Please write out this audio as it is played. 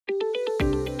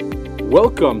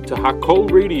Welcome to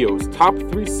Hakol Radio's Top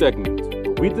 3 segment,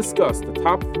 where we discuss the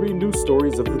top 3 news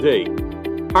stories of the day.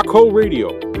 Hakol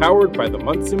Radio, powered by the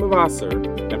Monsey Mavasser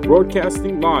and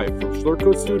broadcasting live from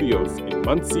Schlurko Studios in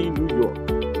Monsey, New York.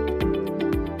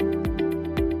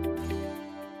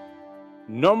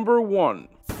 Number 1.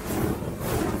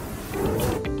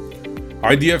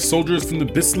 IDF soldiers from the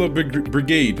Bisla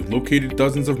Brigade located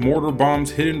dozens of mortar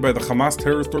bombs hidden by the Hamas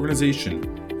terrorist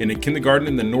organization in a kindergarten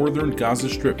in the Northern Gaza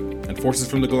Strip, and forces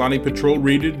from the Golani Patrol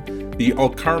raided the Al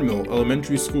Carmel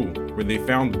Elementary School, where they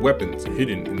found weapons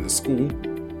hidden in the school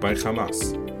by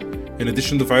Hamas. In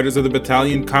addition, the fighters of the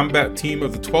battalion combat team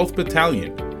of the 12th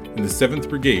Battalion in the 7th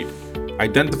Brigade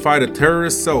identified a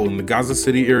terrorist cell in the Gaza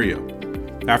City area.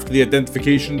 After the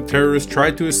identification, the terrorists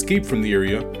tried to escape from the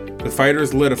area. The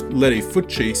fighters led a foot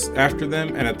chase after them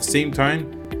and at the same time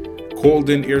called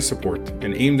in air support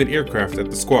and aimed an aircraft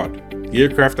at the squad. The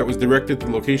aircraft that was directed to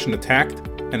the location attacked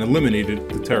and eliminated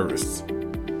the terrorists.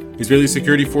 Israeli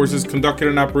security forces conducted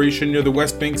an operation near the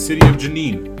West Bank city of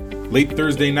Jenin late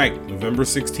Thursday night, November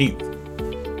 16th,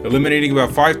 eliminating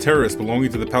about 5 terrorists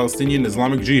belonging to the Palestinian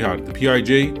Islamic Jihad, the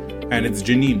PIJ, and its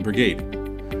Jenin brigade.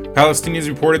 Palestinians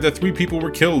reported that 3 people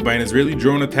were killed by an Israeli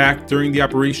drone attack during the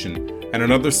operation, and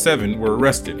another 7 were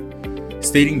arrested,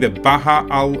 stating that Baha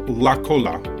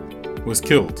al-Lakola was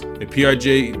killed, a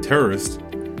PIJ terrorist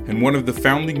and one of the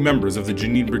founding members of the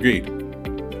Jenin brigade.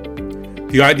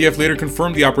 The IDF later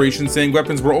confirmed the operation, saying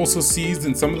weapons were also seized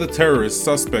and some of the terrorist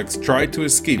suspects tried to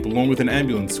escape along with an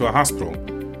ambulance to a hospital,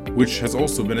 which has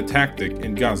also been a tactic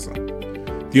in Gaza.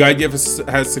 The IDF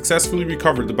has successfully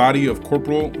recovered the body of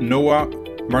Corporal Noah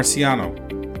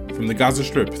Marciano from the Gaza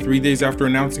Strip 3 days after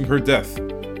announcing her death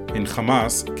in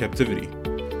Hamas captivity.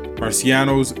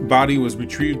 Marciano's body was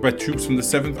retrieved by troops from the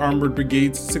 7th Armored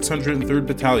Brigade's 603rd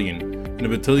Battalion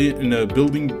in a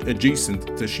building adjacent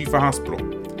to Shifa Hospital,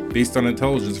 based on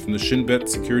intelligence from the Shin Bet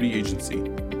security agency.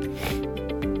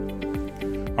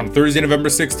 On Thursday, November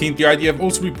 16th, the IDF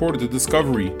also reported the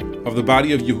discovery of the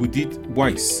body of Yehudit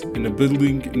Weiss in a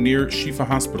building near Shifa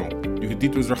Hospital.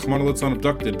 Yehudit was Rahman al-Litzlan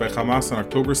abducted by Hamas on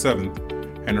October 7th,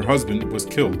 and her husband was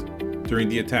killed during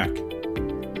the attack.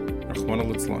 Rahman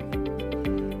al-Litzlan.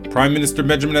 Prime Minister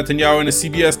Benjamin Netanyahu in a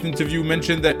CBS interview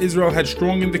mentioned that Israel had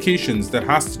strong indications that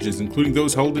hostages, including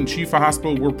those held in Shifa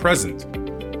Hospital, were present,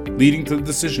 leading to the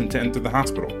decision to enter the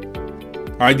hospital.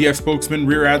 IDF spokesman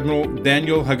Rear Admiral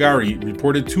Daniel Hagari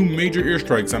reported 2 major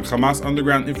airstrikes on Hamas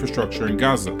underground infrastructure in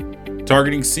Gaza,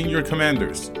 targeting senior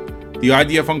commanders. The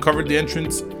IDF uncovered the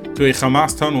entrance to a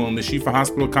Hamas tunnel in the Shifa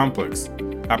Hospital complex.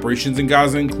 Operations in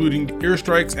Gaza, including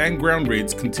airstrikes and ground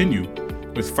raids, continue,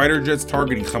 with fighter jets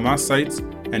targeting Hamas sites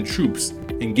and troops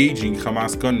engaging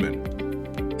Hamas gunmen.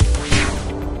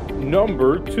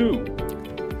 Number 2.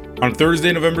 On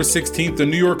Thursday, November 16th, the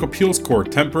New York Appeals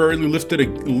Court temporarily lifted a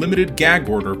limited gag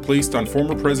order placed on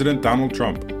former President Donald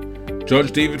Trump.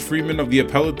 Judge David Friedman of the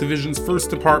Appellate Division's First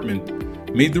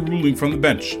Department made the ruling from the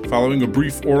bench following a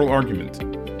brief oral argument.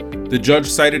 The judge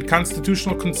cited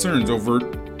constitutional concerns over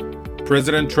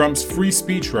President Trump's free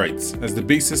speech rights as the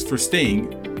basis for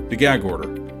staying the gag order.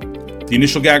 The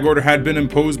initial gag order had been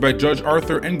imposed by Judge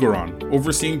Arthur Engoron,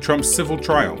 overseeing Trump's civil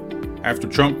trial, after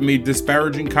Trump made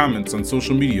disparaging comments on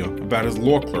social media about his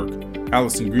law clerk,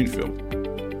 Allison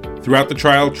Greenfield. Throughout the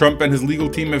trial, Trump and his legal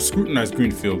team have scrutinized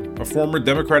Greenfield, a former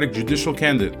Democratic judicial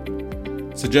candidate,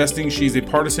 suggesting she is a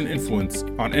partisan influence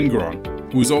on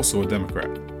Engoron, who is also a Democrat.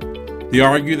 They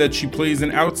argue that she plays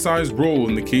an outsized role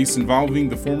in the case involving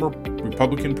the former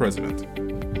Republican president.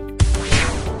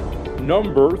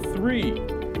 Number 3.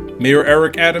 Mayor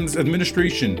Eric Adams'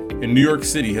 administration in New York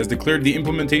City has declared the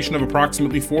implementation of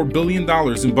approximately $4 billion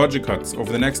in budget cuts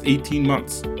over the next 18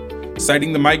 months,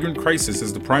 citing the migrant crisis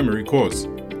as the primary cause.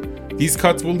 These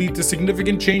cuts will lead to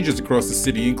significant changes across the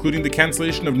city, including the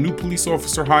cancellation of new police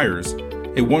officer hires,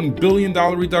 a $1 billion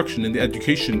reduction in the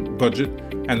education budget,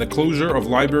 and the closure of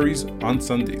libraries on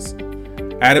Sundays.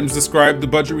 Adams described the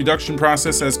budget reduction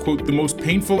process as, quote, the most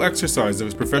painful exercise of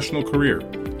his professional career,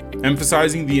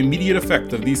 emphasizing the immediate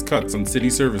effect of these cuts on city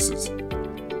services.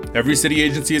 Every city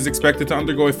agency is expected to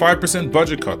undergo a 5%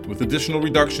 budget cut, with additional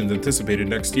reductions anticipated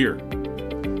next year.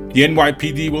 The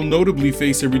NYPD will notably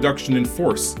face a reduction in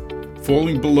force,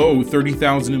 falling below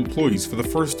 30,000 employees for the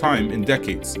first time in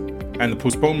decades, and the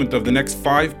postponement of the next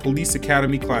 5 police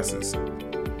academy classes.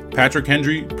 Patrick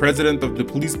Hendry, president of the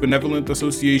Police Benevolent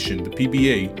Association, the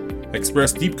PBA,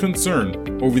 expressed deep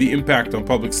concern over the impact on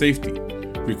public safety,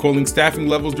 recalling staffing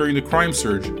levels during the crime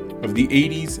surge of the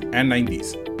 80s and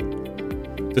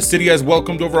 90s. The city has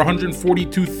welcomed over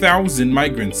 142,000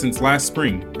 migrants since last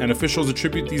spring, and officials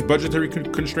attribute these budgetary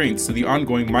constraints to the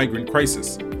ongoing migrant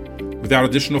crisis. Without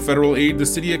additional federal aid, the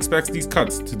city expects these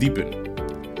cuts to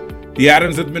deepen. The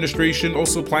Adams administration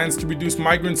also plans to reduce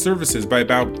migrant services by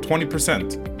about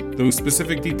 20%, though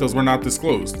specific details were not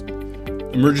disclosed.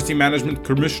 Emergency Management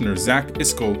Commissioner Zach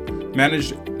Iskol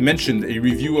mentioned a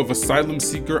review of asylum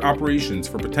seeker operations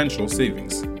for potential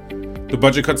savings. The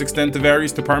budget cuts extend to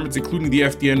various departments, including the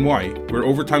FDNY, where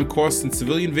overtime costs and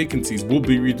civilian vacancies will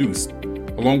be reduced,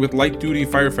 along with light-duty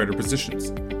firefighter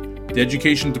positions. The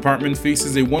Education Department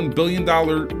faces a $1 billion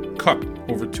cut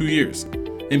over 2 years,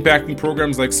 impacting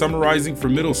programs like Summarizing for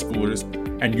middle schoolers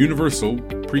and Universal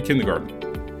pre-kindergarten.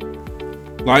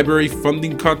 Library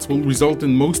funding cuts will result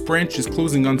in most branches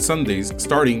closing on Sundays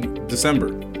starting December,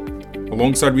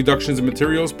 alongside reductions in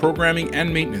materials, programming,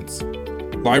 and maintenance.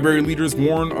 Library leaders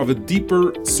warn of a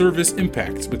deeper service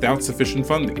impact without sufficient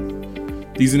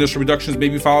funding. These initial reductions may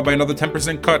be followed by another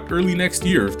 10% cut early next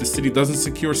year if the city doesn't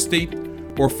secure state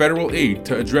or federal aid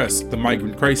to address the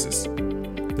migrant crisis.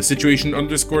 The situation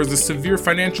underscores the severe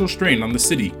financial strain on the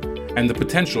city and the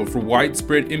potential for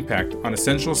widespread impact on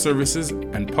essential services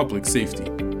and public safety.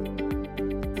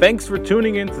 Thanks for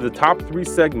tuning in to the Top 3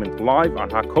 segment live on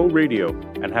Hakol Radio,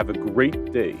 and have a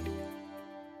great day.